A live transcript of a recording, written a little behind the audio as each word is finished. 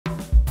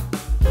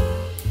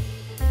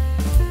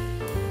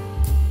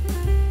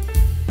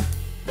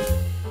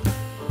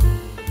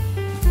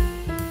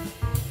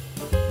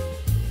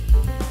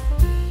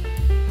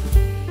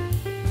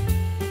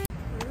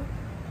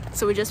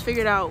we just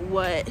figured out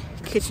what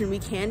kitchen we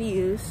can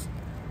use.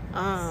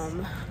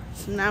 So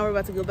now we're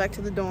about to go back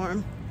to the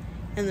dorm,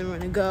 and then we're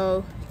gonna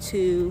go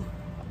to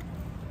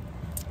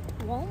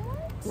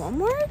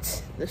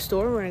Walmart? The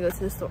store? We're gonna go to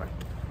the store.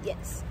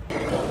 Yes.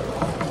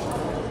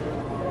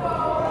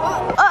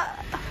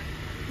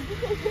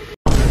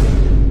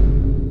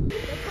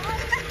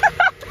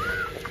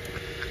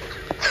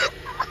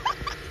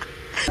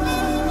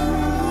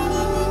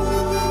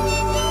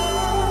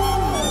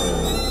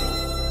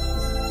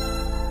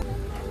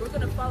 We're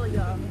gonna follow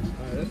y'all.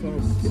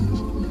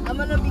 I'm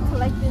gonna be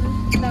collecting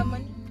that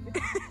money.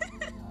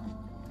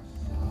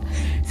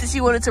 Since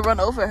you wanted to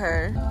run over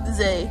her,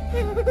 Zay,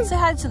 say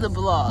hi to the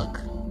vlog.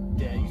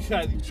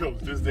 Yeah, you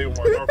chose this day with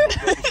my girlfriend.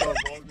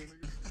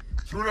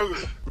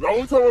 The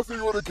only time I see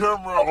you on the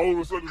camera, all of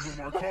a sudden, is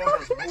when my car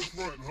has no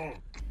front,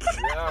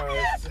 huh?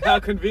 Yeah, how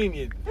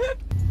convenient.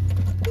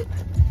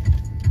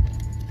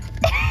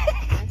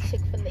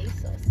 Chick-fil-A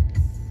sauces.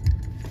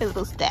 A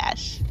little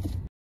stash.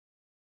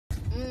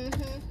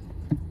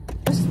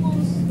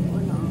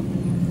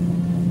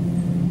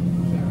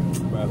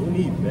 Bro, who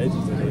need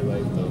veggies in their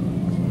life though?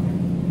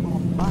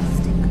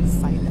 Bombastic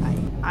side-eye.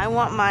 I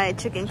want my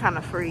chicken kind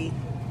of free.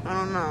 I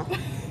don't know.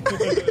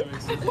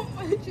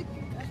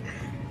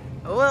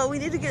 Well, we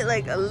need to get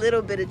like a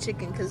little bit of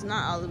chicken because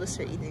not all of us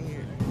are eating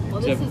it.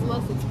 Well, this is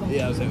less expensive.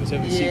 Yeah, I was saying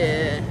 $76.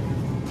 Yeah.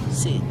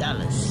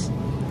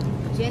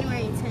 $6.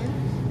 January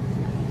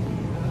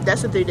 10th.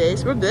 That's in 3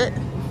 days. We're good.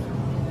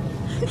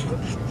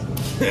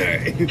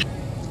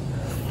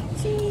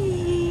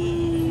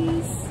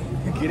 Cheese.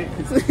 Get it?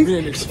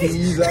 Getting the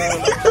cheese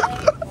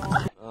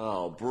out.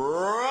 Oh,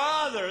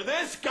 brother,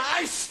 this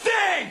guy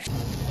stinks!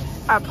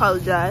 I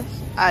apologize.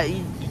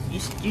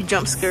 You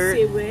jump scared.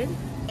 Say when?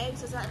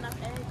 Eggs, is that enough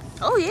eggs?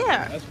 Oh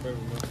yeah. That's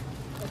perfect, man.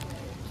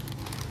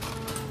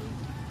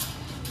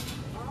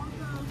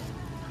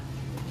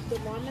 The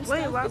ramen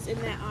Wait, stuff what? is in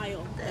that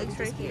aisle. The eggs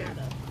right here.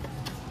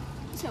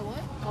 You said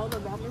what? All the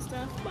ramen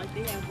stuff, like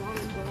they have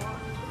ramen broth.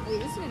 Wait,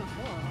 this is in a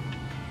fall.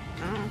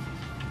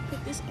 Put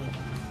this egg.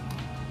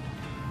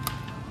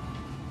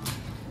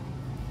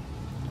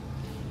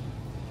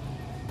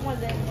 One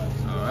day.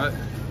 Alright.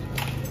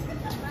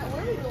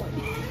 Where are you going?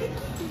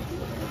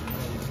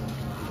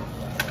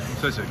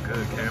 Such a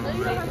good camera,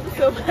 You don't man. have to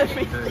film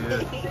everything.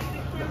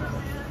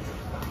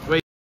 Yeah.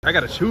 Wait, I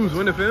gotta choose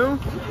when to film?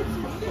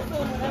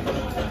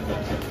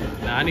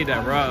 Nah, I need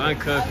that raw,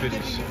 uncut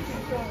footage.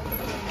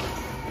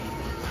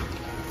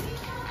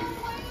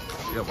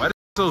 Yo, why is it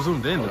so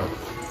zoomed in though?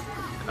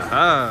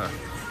 Aha.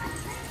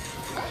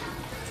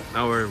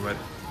 Don't worry about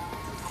it.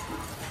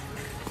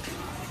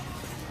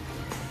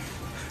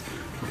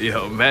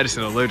 Yo,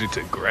 Madison allergic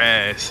to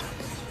grass.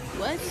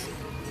 What?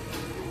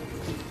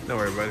 Don't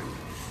worry about it.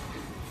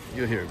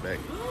 You'll hear it back.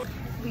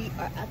 We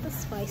are at the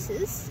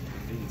spices.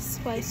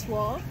 Spice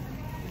wall.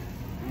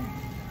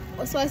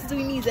 What spices do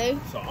we need, Zay?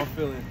 So I'm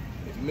feeling,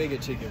 if you make a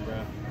chicken,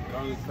 bro,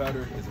 garlic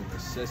powder is a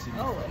necessity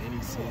for any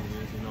season,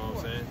 you know what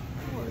I'm saying?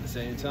 At the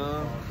same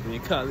time, we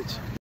in college,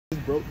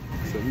 it's broke,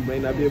 so we may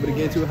not be able to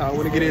get into it how I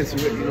want to get into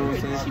it, you know what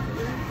I'm saying?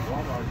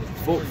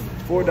 $4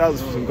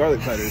 for some garlic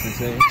powder is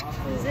insane.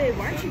 Zay,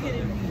 why aren't you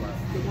getting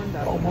the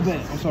 $1? Oh, my bad,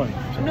 I'm sorry.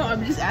 No,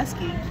 I'm just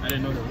asking. I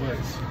didn't know there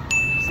was.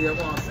 See, that's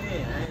what I'm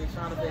saying. I ain't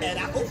trying to be.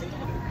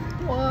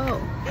 Whoa.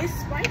 It's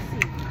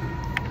spicy.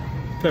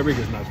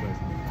 Paprika's not spicy.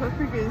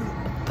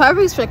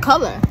 Paprika's for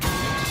color.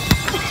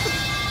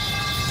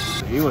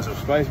 You want some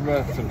spice,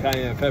 bro? Some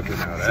cayenne pepper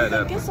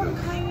now. Get some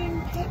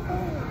cayenne pepper.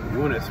 You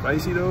want it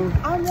spicy though?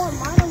 I want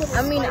mine a little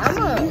spicy. We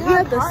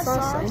have the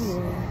sauce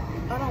anyway.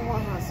 I don't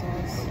want hot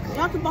sauce. You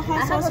have to buy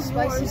hot sauce. I have a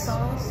spicy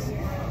sauce.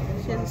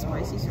 She has a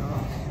spicy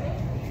sauce.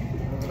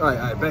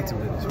 Alright, back to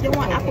it. You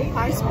want apple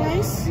pie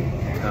spice?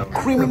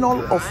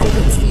 Criminal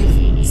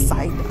offensive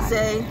side eye.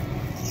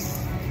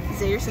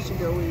 Zay, you're such a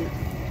good weed.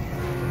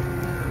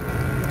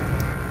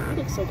 You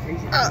look so crazy.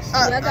 Do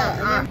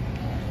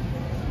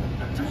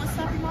Do you want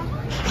sloppy mama?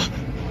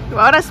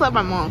 Why would I slap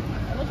my mom?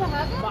 Look what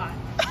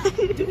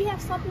happened. Do we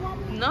have sloppy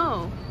mama?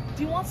 No.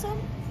 Do you want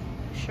some?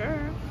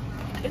 Sure.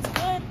 It's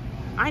good.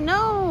 I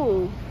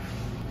know.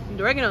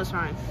 The oregano's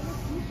fine.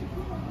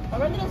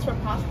 Oregano's for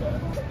pasta.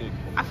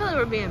 I feel like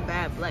we're being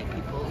bad black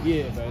people.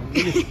 Yeah, man.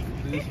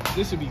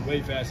 This would be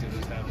way faster than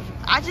this happening.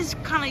 I just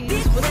kind of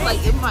use what's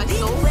like in my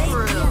soul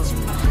for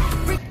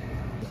real.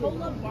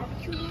 Cola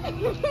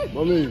barbecue.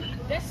 Mommy.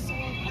 That's so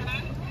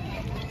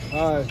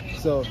Alright,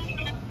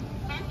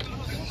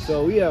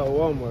 so we at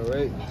Walmart,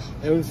 right?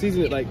 And we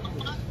season it like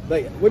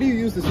what do you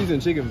use to season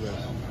chicken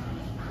breast?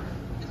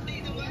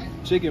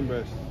 Chicken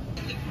breast.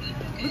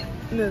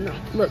 No.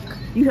 Look,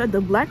 you have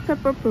the black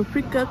pepper,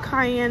 paprika,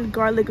 cayenne,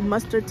 garlic,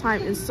 mustard,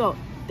 thyme, and salt.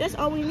 That's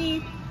all we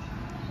need.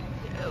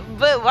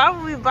 But why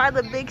would we buy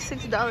the big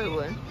 $6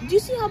 one? Do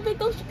you see how big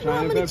those? You know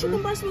how many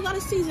chicken breasts we got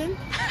to season?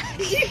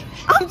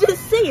 I'm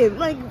just saying,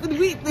 like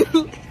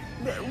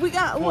we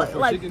got what,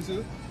 like chicken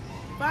too?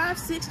 5,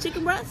 6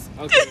 chicken breasts?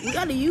 Okay. You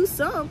gotta use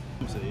some.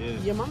 Yeah.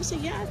 Your mama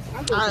said yes.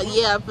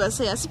 yeah, but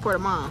say I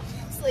support mom.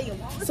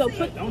 So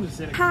put.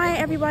 Hi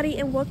everybody,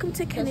 and welcome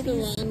to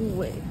Kennedy's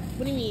with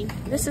What do you mean?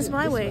 This is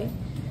my way.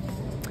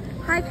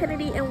 Hi,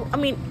 Kennedy, and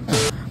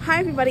hi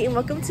everybody, and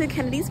welcome to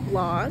Kennedy's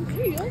vlog.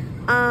 There you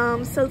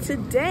go. So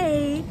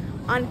today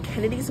on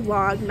Kennedy's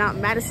vlog, not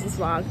Madison's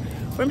vlog,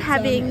 we're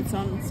having. It's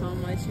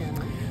on my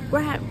channel.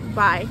 We're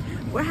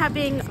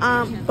having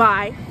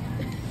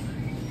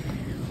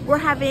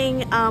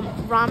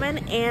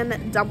ramen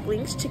and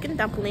dumplings, chicken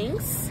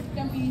dumplings.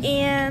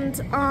 And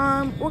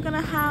we're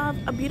gonna have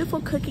a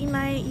beautiful cooking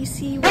night. You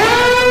see, is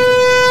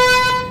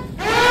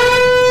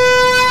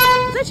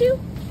that you?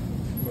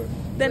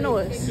 That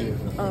noise?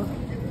 Oh.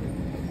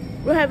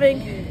 We're having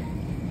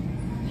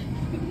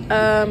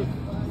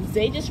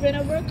Zay just ran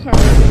over a cup.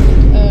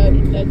 What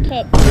is that?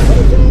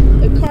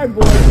 A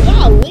cardboard.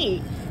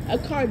 Golly, a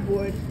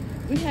cardboard.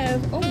 We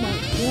have, oh my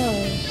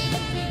gosh.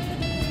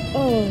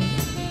 Oh,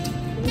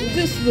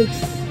 this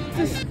looks.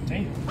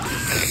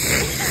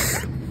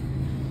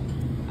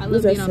 I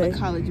love being on a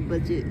college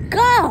budget.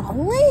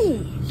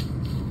 Golly!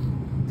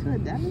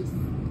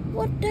 $2.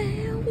 What the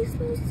hell are we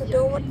supposed to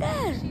do with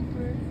that?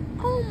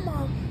 Oh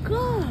my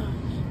god!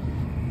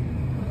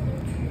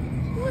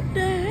 What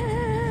the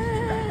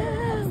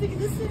hell?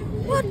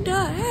 What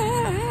the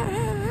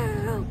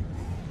hell?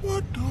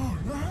 What the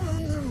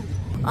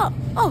hell?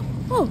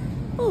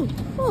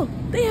 Oh!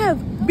 They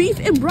have beef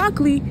and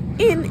broccoli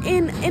in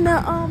a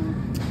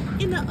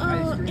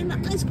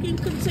ice cream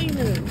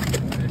container.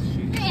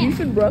 Beef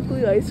and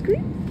broccoli ice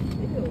cream?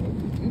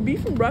 Ew.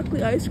 Beef and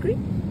broccoli ice cream?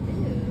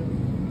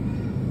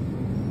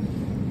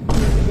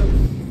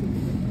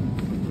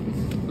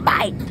 Ew.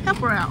 Bye! Help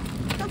her out.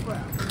 Help her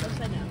out.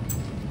 Upside down.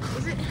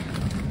 Is it?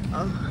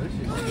 Oh.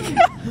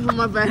 Oh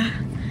my bad.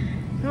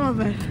 Oh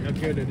my bad. I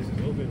care that this is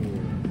open.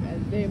 I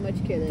very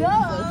much care that it's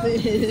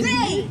open.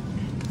 Say!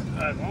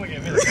 Why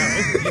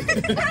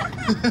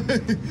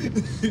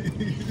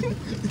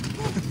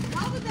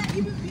would that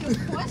even be a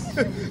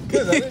question?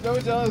 Because I didn't know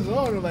what y'all was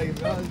on. Like, was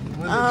it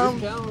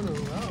discount or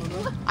I don't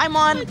know. I'm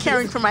on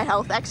caring for my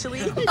health, actually.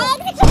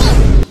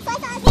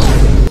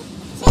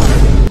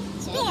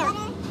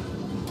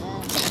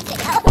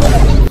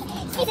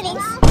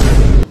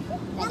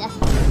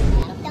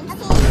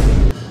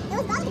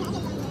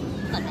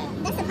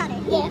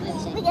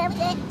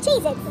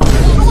 Cheez-Its.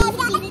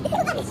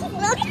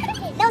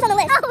 That was on the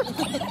list.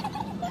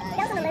 That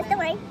was on the list, don't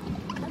worry.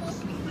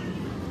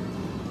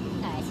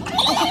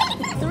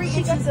 3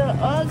 inches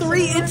of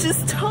 3 inches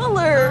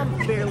taller.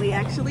 Barely,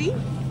 actually.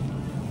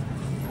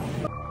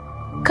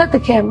 Cut the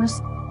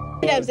cameras.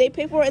 We have Zay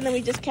pay for it, and then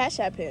we just cash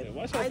app him. Yeah,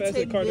 watch how fast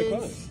that car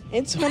declines.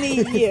 In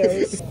 20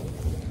 years.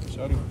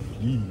 Shawty,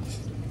 please.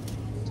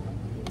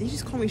 Did you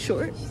just call me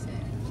short?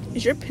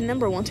 Is your PIN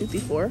number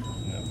 1234?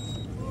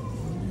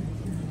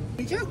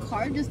 Did your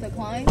car just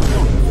decline?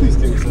 Please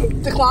take this up.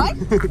 Decline?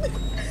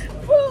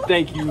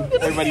 Thank you.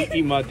 Everybody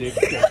eat my dick.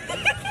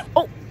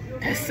 Oh.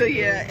 So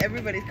yeah,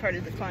 everybody's card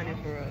is declining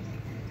for us.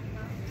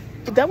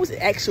 But that was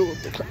actual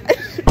decline.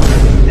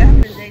 That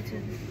happened today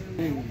too.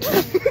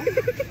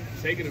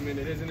 Taking a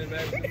minute, isn't it,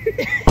 baby?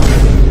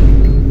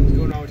 What's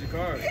going on with your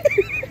car?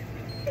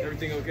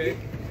 Everything okay?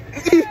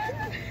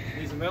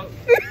 Need some help?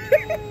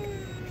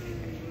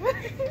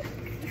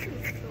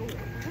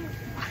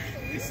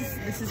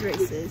 This is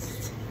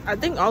racist. I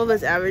think all of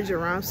us average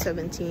around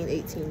 $17,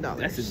 $18.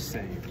 That's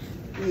insane.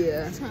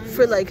 Yeah.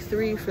 For like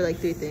three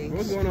things.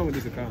 What's going on with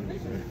this economy,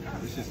 man?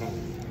 It's just home.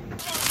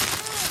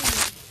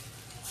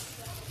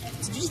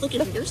 Did you just look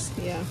at fingers?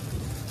 Yeah.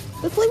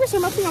 The flavors are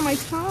melting on my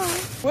tongue.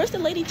 Where's the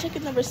lady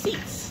checking the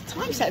receipts?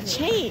 Times have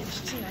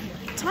changed.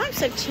 Times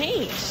have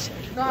changed.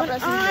 When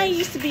I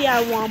used to be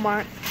at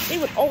Walmart, they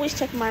would always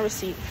check my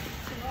receipt.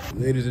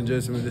 Ladies and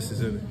gentlemen, this is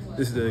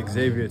the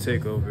Xavier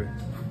takeover.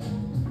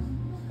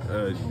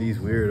 These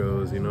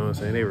weirdos, you know what I'm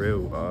saying? They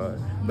real odd.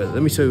 But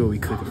let me show you what we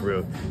cooking for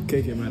real.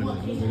 KK might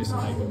have been over this in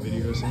like a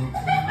video or something. You know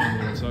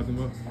what I'm talking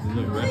about?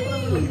 Look,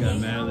 right? We got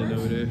Madeline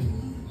over there.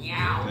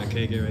 Got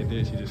KK right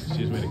there. She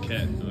just made a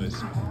cat noise.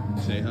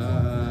 Say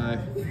hi.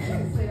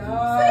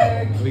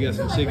 We got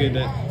some chicken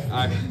that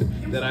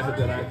I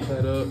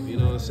cut up, you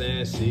know what I'm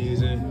saying?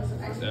 Seasoned.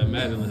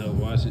 Madeline helped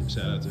wash it.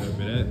 Shout out to her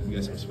for that. We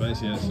got some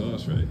spicy ass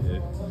sauce right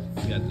here.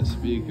 We got the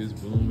speakers,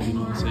 boom, you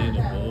know what I'm saying?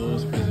 The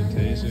bowls,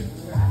 presentation.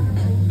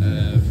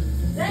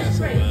 We got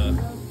some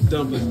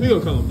dumplings. We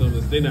gonna call them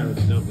dumplings. They not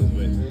really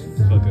dumplings,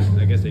 but fuck it.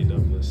 I guess they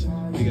dumplings.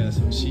 We got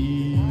some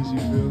cheese, you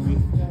feel me?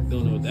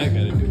 Don't know what that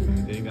got to do with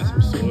anything. Got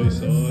some soy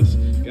sauce.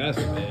 Got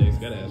some eggs.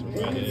 Gotta have some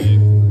fried egg.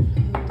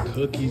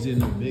 Cookies in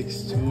the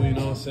mix too, you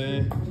know what I'm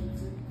saying?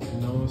 You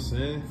know what I'm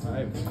saying?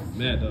 Alright,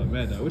 Mad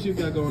Dog. What you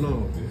got going on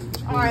over here?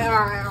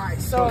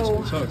 Alright.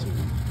 So Talk to me.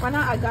 right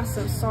now I got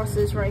some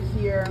sauces right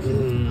here.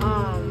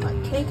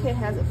 KK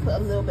has put a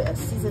little bit of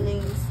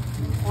seasonings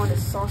on the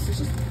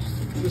sausage.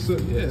 Yeah,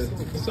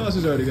 the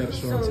sausage already got a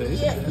strong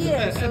taste.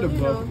 Yeah. So, and you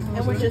know,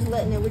 and we're just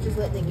letting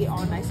it get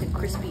all nice and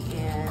crispy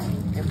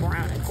and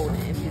brown and golden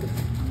and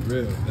beautiful.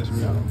 Real, that's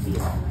real.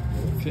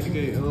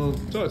 KK,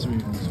 talk to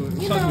me.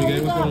 Talk to me,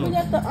 gang. What's going on? We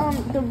got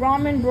the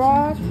ramen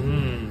broth.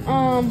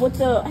 With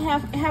the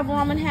half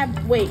ramen,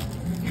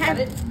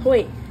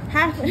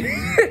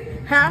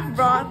 half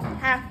broth,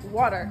 half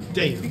water.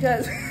 Damn.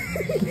 Because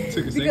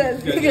Took a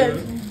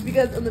second.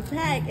 because on the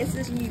pack it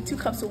says you need 2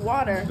 cups of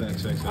water.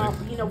 Check.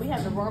 You know, we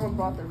have the ramen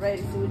broth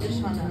already, so we're just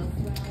trying to,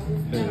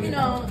 you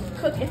know,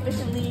 cook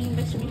efficiently,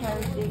 make sure we have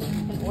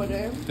everything in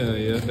order. Hell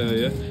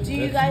yeah. Do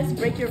you guys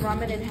break your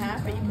ramen in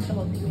half, or you cook the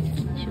whole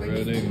thing? Sure,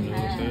 nigga, you know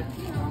what I'm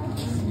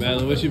saying?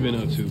 Madeline, what you been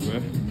up to, bro?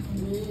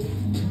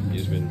 You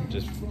just been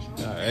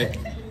alright.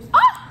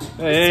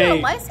 Hey. Is there a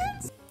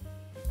license?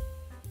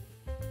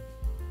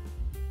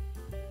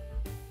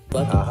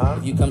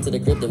 If you come to the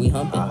crib, then we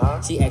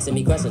humpin'. She asking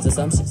me questions,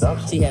 assumptions.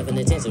 She having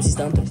a chance, so she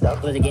stumping.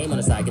 Play the game on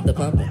the side, get the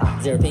pumping.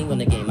 0 ping on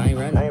the game, I ain't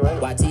running.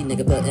 YT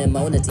nigga put M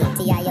on the team.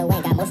 TIO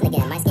ain't got motion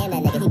again. Might scam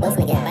that nigga, he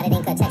boasting again. But it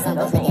ain't cut checks on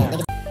boasting again.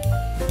 Nigga.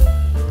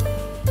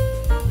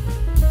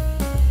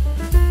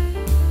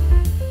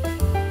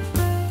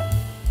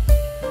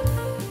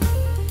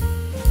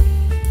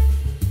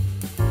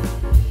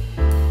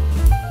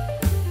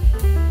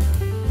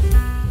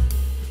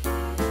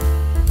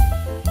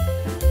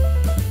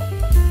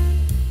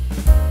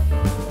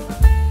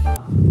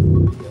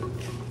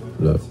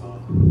 Look.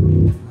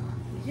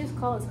 You just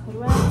call us hood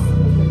rats?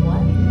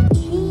 What?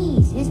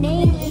 Cheese. His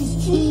name is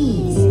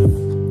Cheese.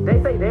 They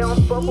say they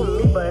don't fuck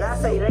with me, but I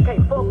say they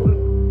can't fuck with me.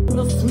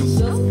 No sweet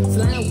shots,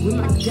 flying with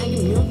my gang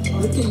and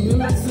him. Looking me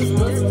like sisters. You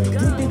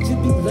bitch, you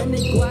be letting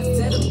it go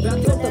outside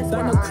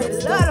about no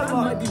credit. I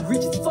might be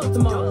rich as fuck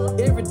tomorrow.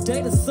 Every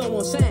day the sun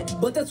won't shine,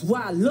 but that's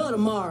why I love the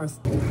Mars.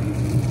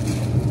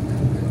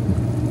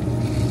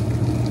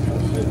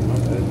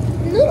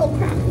 Noodle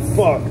crumbs.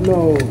 Fuck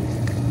no.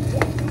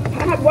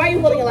 Why are you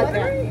holding it like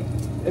that?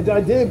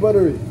 I did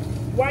butter it.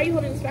 Why are you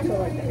holding the spatula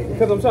like that?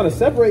 Because I'm trying to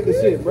separate the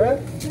shit, bruh.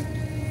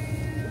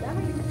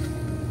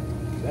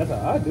 That's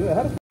how I do it.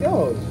 How the fuck y'all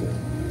hold this shit?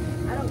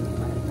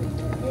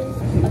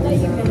 I thought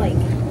you meant like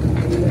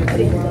put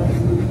it in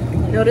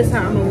the... Notice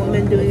how I'm a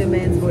woman doing a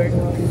man's work.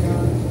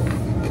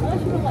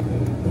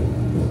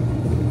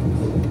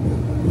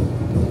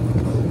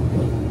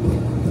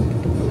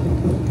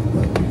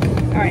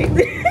 Alright.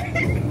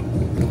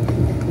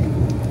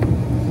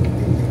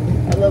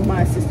 I love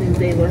my assistant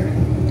Zayla.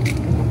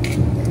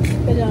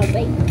 Good job,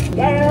 babe.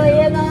 Girl,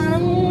 you know,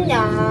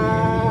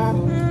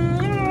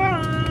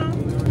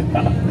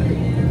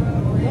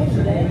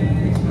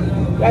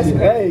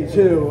 Hey,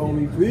 chill on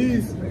me,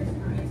 please.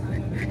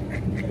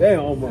 Damn,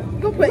 Oma.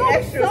 Go put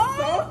extra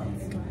salt.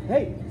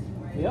 Hey,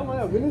 y'all might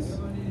have business.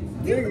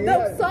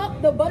 The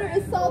salt, the butter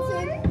is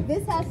salted.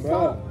 This has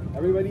salt. Bruh,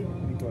 everybody,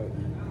 be quiet.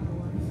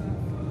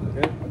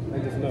 Okay? I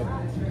just know.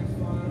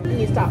 You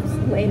need to stop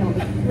laying on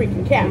the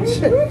freaking couch.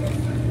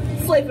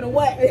 Slaving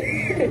away.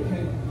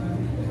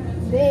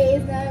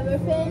 Days never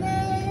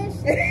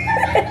finished.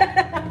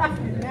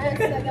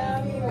 That's got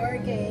me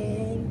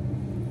working.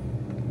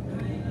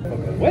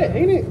 Fucking wet,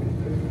 ain't it?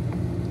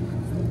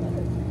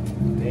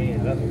 Damn,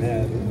 that's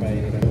mad.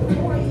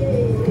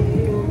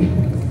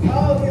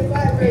 Oh, get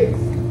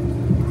vibrates.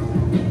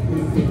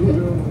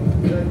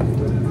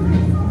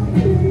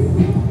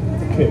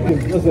 Okay,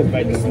 let's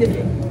invite this. For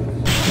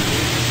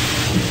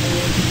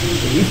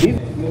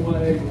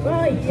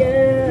you.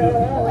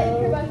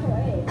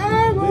 I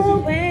will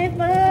wait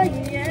for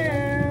you.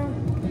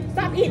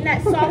 Stop eating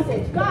that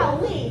sausage.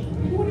 Golly.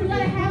 You would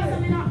let it have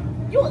some in our...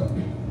 You...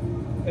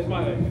 It's my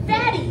name.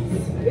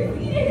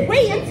 Fatties.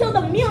 Wait until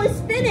the meal is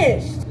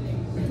finished.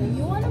 Do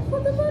you want to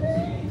put the butter in?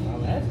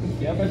 I'm asking.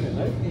 Yeah, that's your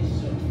knife.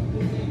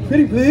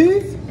 Pretty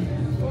please?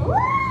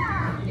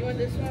 You want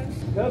this one?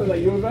 That was like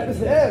you were about to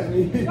stab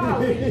me.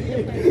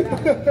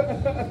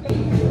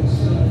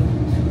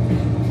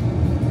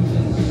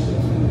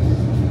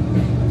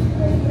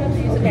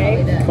 Okay.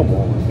 Come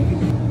on.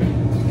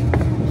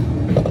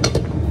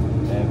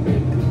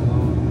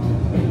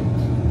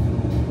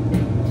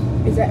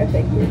 Is that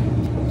effective?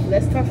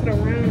 Let's toss it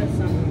around or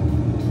something.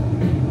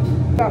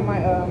 Got my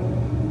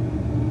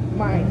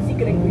my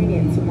secret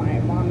ingredient to my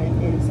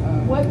ramen is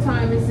What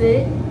time is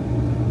it?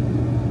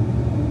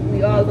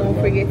 we all don't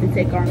forget to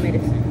take our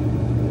medicine.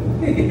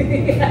 I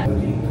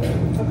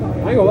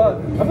ain't gonna lie.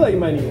 I feel like you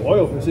might need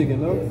oil for chicken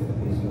though.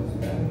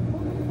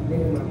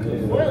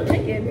 Boiled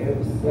chicken.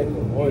 Like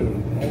oil.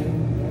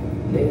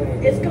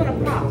 It's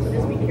gonna pop, so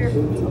just be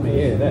careful. I mean,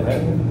 yeah,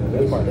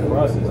 that's part of the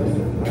process.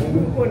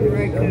 I'm recording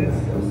right,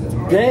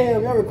 cause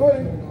Damn, y'all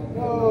recording?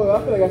 Oh, I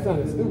feel like I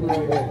sounded stupid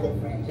right there.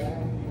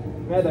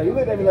 Man, you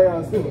looked at me like I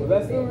was stupid. Was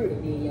that stupid?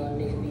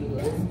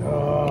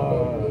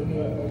 Oh,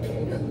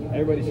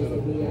 everybody shut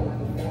up.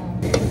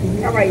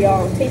 all right,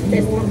 y'all. Taste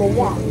test number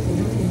 1.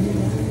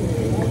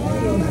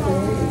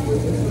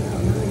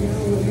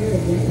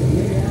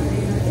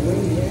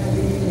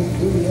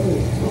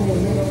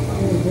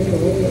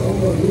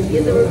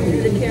 Give the review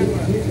to the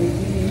camera.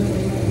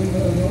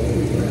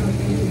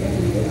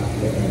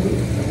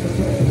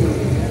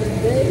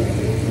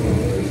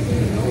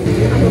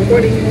 I'm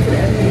recording you to the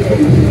FDA.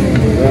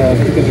 I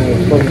think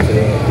I'm supposed to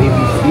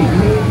ABC.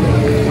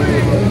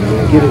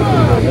 Get it from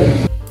my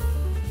medicine.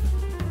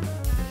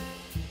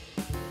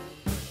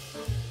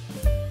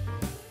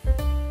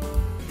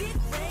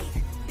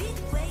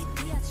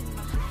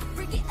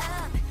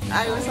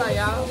 Alright, what's up,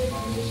 y'all?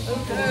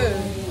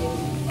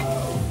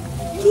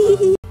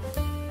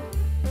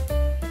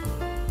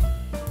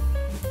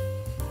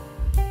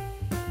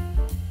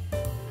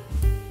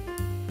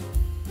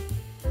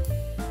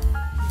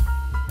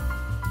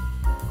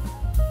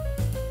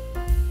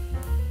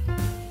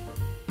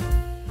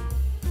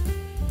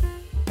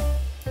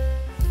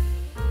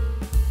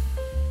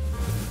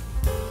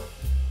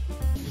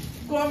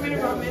 want me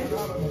to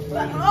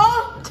ramen?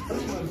 Oh!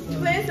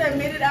 Please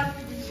made it out of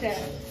the chat.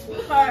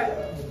 Heart.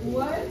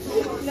 What?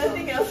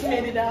 Nothing else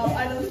made it out.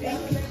 I don't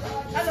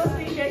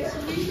think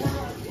actually.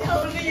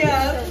 Only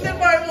the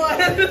part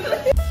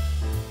one.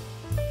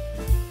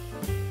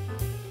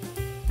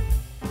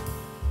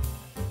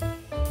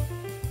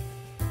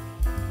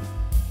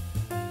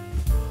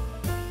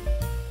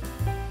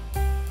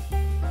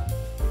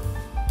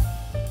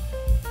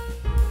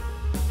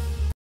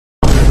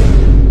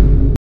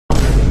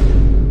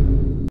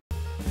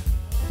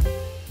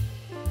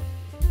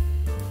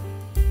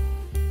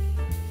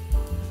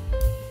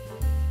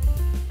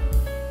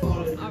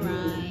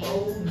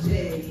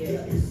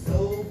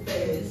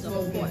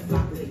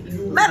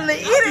 Madeline,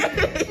 eat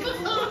it!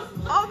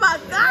 Oh my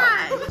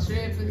God!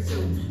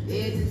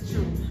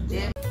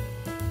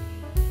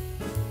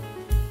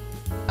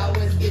 I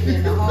was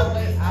in the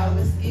hallway, I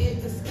was in